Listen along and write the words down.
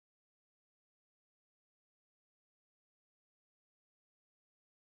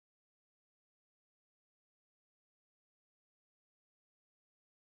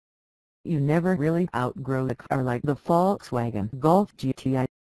You never really outgrow a car like the Volkswagen Golf GTI.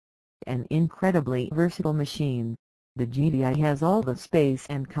 An incredibly versatile machine, the GTI has all the space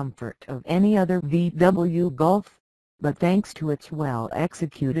and comfort of any other VW Golf, but thanks to its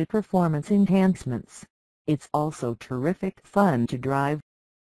well-executed performance enhancements, it's also terrific fun to drive.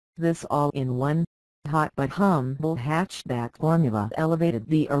 This all-in-one, hot but humble hatchback formula elevated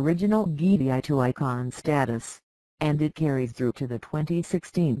the original GTI to icon status, and it carries through to the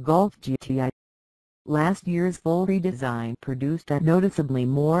 2016 Golf GTI. Last year's full redesign produced a noticeably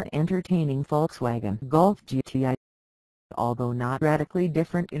more entertaining Volkswagen Golf GTI. Although not radically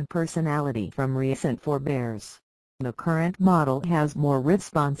different in personality from recent forebears, the current model has more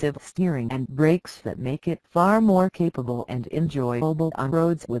responsive steering and brakes that make it far more capable and enjoyable on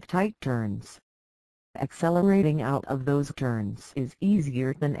roads with tight turns. Accelerating out of those turns is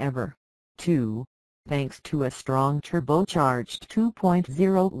easier than ever, too, thanks to a strong turbocharged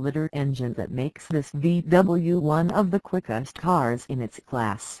 2.0-liter engine that makes this VW one of the quickest cars in its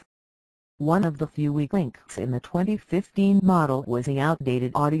class. One of the few weak links in the 2015 model was the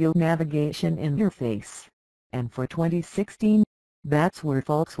outdated audio navigation interface, and for 2016, that's where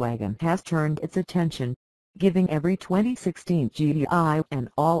Volkswagen has turned its attention, giving every 2016 GTI an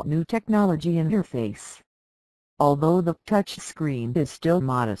all-new technology interface. Although the touchscreen is still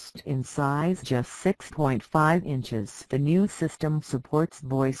modest in size, just 6.5 inches, the new system supports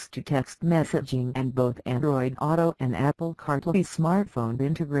voice-to-text messaging and both Android Auto and Apple CarPlay smartphone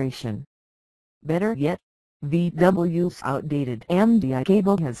integration. Better yet, VW's outdated MDI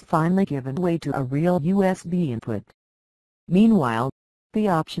cable has finally given way to a real USB input. Meanwhile, the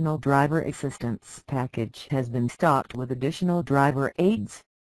optional driver assistance package has been stocked with additional driver aids,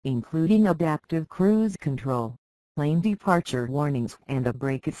 including adaptive cruise control, lane departure warnings and a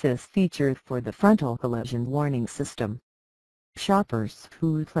brake assist feature for the frontal collision warning system. Shoppers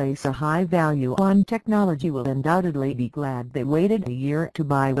who place a high value on technology will undoubtedly be glad they waited a year to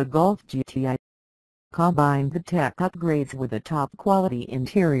buy the Golf GTI. Combine the tech upgrades with a top-quality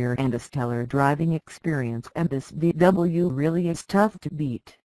interior and a stellar driving experience, and this VW really is tough to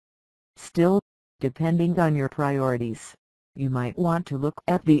beat. Still, depending on your priorities, you might want to look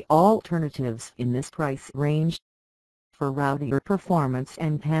at the alternatives in this price range. For rowdier performance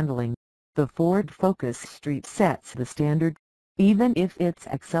and handling, the Ford Focus Street sets the standard, even if its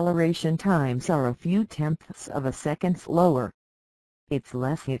acceleration times are a few tenths of a second slower. It's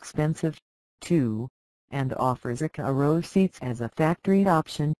less expensive, too, and offers row seats as a factory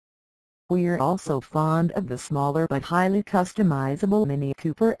option. We're also fond of the smaller but highly customizable Mini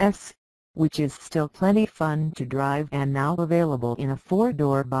Cooper S, which is still plenty fun to drive and now available in a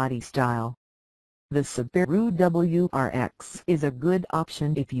 4-door body style. The Subaru WRX is a good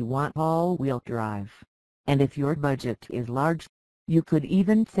option if you want all-wheel drive, and if your budget is large, you could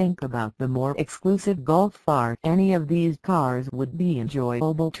even think about the more exclusive Golf R. Any of these cars would be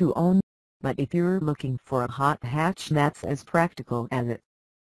enjoyable to own, but if you're looking for a hot hatch that's as practical as it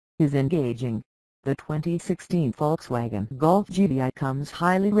is engaging, the 2016 Volkswagen Golf GTI comes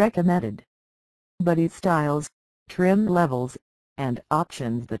highly recommended. But its styles, trim levels, and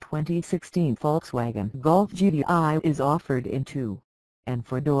options. The 2016 Volkswagen Golf GTI is offered in 2- and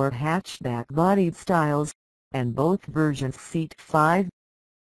 4-door hatchback bodied styles, and both versions seat 5.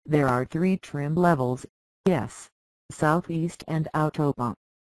 There are 3 trim levels: S, Southeast and Autobahn.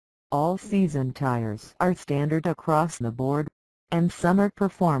 All-season tires are standard across the board, and summer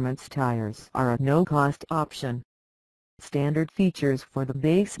performance tires are a no-cost option. Standard features for the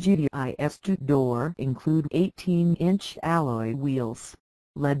base GTI's 2-door include 18-inch alloy wheels,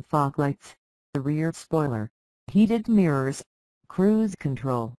 LED fog lights, a rear spoiler, heated mirrors, cruise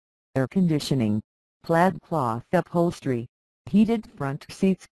control, air conditioning, plaid cloth upholstery, heated front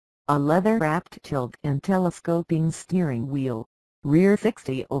seats, a leather-wrapped tilt and telescoping steering wheel, rear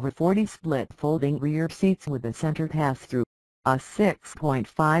 60/40 split folding rear seats with a center pass-through, a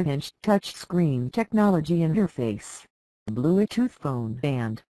 6.5-inch touchscreen technology interface, Bluetooth phone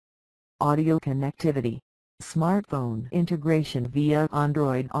and audio connectivity, smartphone integration via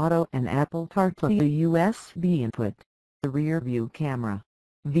Android Auto and Apple CarPlay, a USB input, the rear-view camera,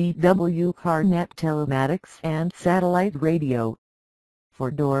 VW CarNet telematics and satellite radio.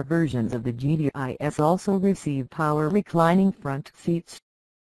 4-door versions of the GTIs also receive power reclining front seats.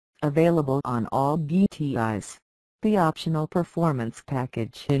 Available on all GTIs, the optional performance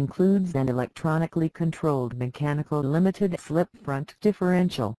package includes an electronically controlled mechanical limited-slip front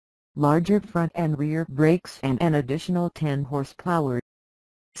differential, larger front and rear brakes and an additional 10 horsepower.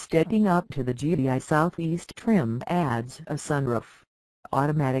 Stepping up to the GTI Southeast trim adds a sunroof,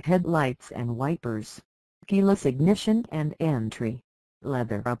 automatic headlights and wipers, keyless ignition and entry,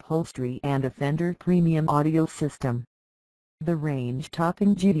 leather upholstery and a Fender premium audio system. The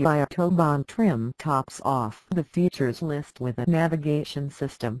range-topping GTI Autobahn trim tops off the features list with a navigation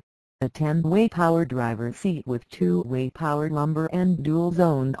system, a 10-way power driver seat with 2-way power lumbar and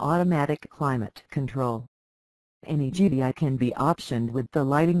dual-zone automatic climate control. Any GTI can be optioned with the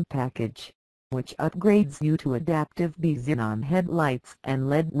lighting package, which upgrades you to adaptive xenon headlights and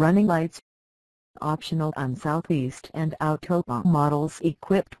LED running lights. Optional on Southeast and Autobahn models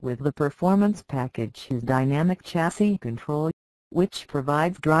equipped with the performance package is dynamic chassis control, which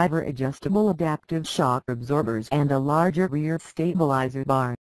provides driver-adjustable adaptive shock absorbers and a larger rear stabilizer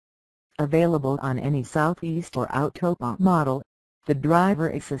bar. Available on any Southeast or Autobahn model, the driver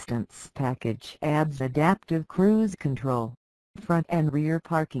assistance package adds adaptive cruise control, front and rear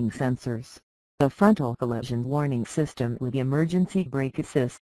parking sensors, a frontal collision warning system with emergency brake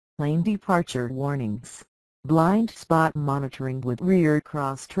assist, lane departure warnings, blind spot monitoring with rear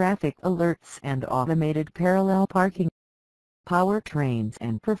cross-traffic alerts and automated parallel parking. Powertrains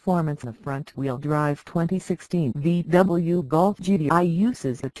and performance. The front-wheel drive 2016 VW Golf GTI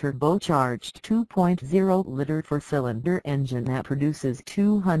uses a turbocharged 2.0-liter four-cylinder engine that produces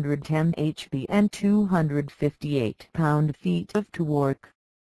 210 HP and 258 pound-feet of torque.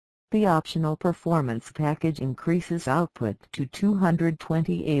 The optional performance package increases output to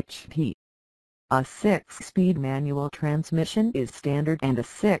 220 HP. A 6-speed manual transmission is standard and a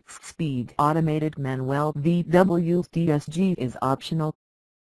 6-speed automated manual VW DSG is optional.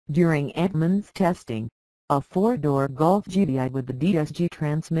 During Edmunds testing, a 4-door Golf GTI with the DSG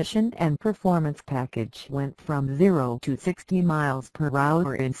transmission and performance package went from 0 to 60 miles per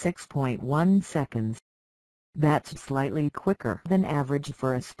hour in 6.1 seconds. That's slightly quicker than average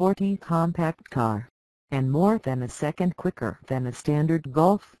for a sporty compact car, and more than a second quicker than a standard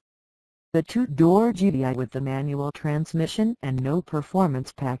Golf. The 2-door GTI with the manual transmission and no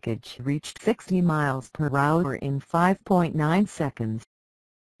performance package reached 60 miles per hour in 5.9 seconds.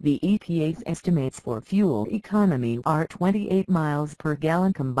 The EPA's estimates for fuel economy are 28 miles per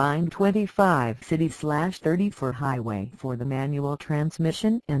gallon combined, 25 city/30 for highway for the manual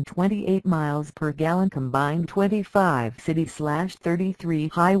transmission and 28 miles per gallon combined, 25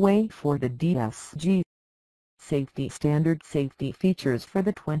 city/33 highway for the DSG. Safety. Standard safety features for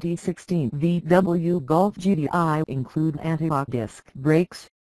the 2016 VW Golf GTI include anti-lock disc brakes,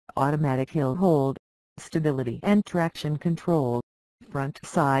 automatic hill hold, stability and traction control, front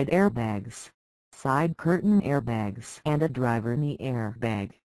side airbags, side curtain airbags and a driver knee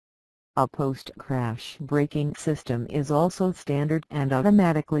airbag. A post-crash braking system is also standard and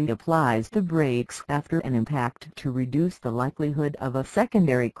automatically applies the brakes after an impact to reduce the likelihood of a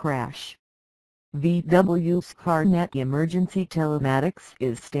secondary crash. VW's CarNet emergency telematics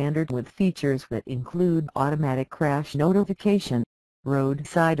is standard with features that include automatic crash notification,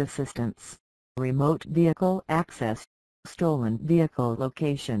 roadside assistance, remote vehicle access, stolen vehicle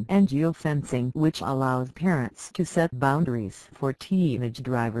location and geofencing, which allows parents to set boundaries for teenage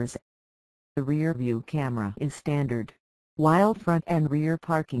drivers. The rear view camera is standard, while front and rear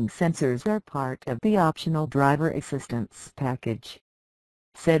parking sensors are part of the optional driver assistance package.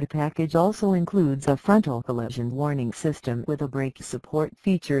 Said package also includes a frontal collision warning system with a brake support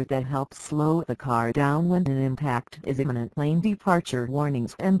feature that helps slow the car down when an impact is imminent, lane departure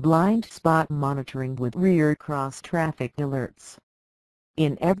warnings and blind spot monitoring with rear cross-traffic alerts.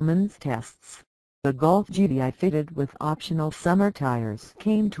 In Edmunds tests, the Golf GTI fitted with optional summer tires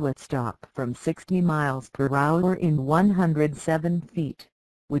came to a stop from 60 miles per hour in 107 feet.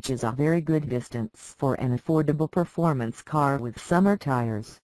 Which is a very good distance for an affordable performance car with summer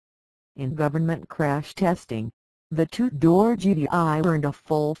tires. In government crash testing, the 2-door GTI earned a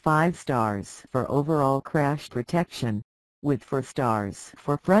full 5 stars for overall crash protection, with 4 stars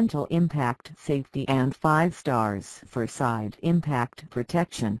for frontal impact safety and 5 stars for side impact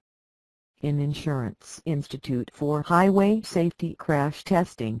protection. In Insurance Institute for Highway Safety crash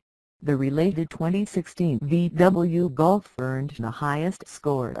testing, the related 2016 VW Golf earned the highest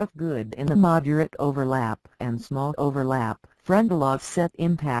score of good in the moderate overlap and small overlap frontal offset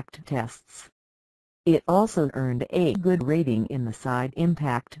impact tests. It also earned a good rating in the side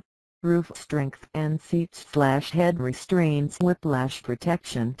impact, roof strength and seat/head restraints whiplash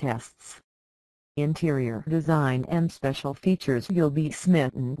protection tests. Interior design and special features. You'll be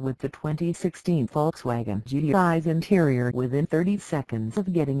smitten with the 2016 Volkswagen GTI's interior within 30 seconds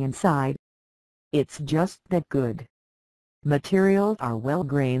of getting inside. It's just that good. Materials are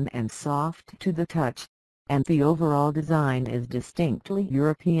well-grained and soft to the touch, and the overall design is distinctly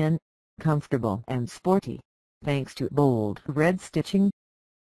European, comfortable and sporty, thanks to bold red stitching.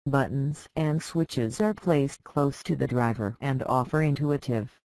 Buttons and switches are placed close to the driver and offer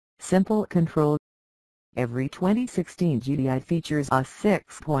intuitive, simple control. Every 2016 GTI features a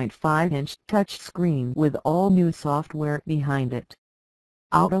 6.5-inch touchscreen with all new software behind it.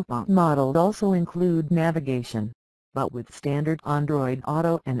 Auto models also include navigation, but with standard Android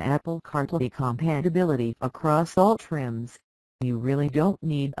Auto and Apple CarPlay compatibility across all trims. You really don't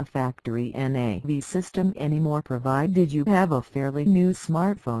need a factory NAV system anymore provided you have a fairly new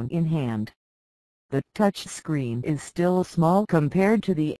smartphone in hand. The touchscreen is still small compared to the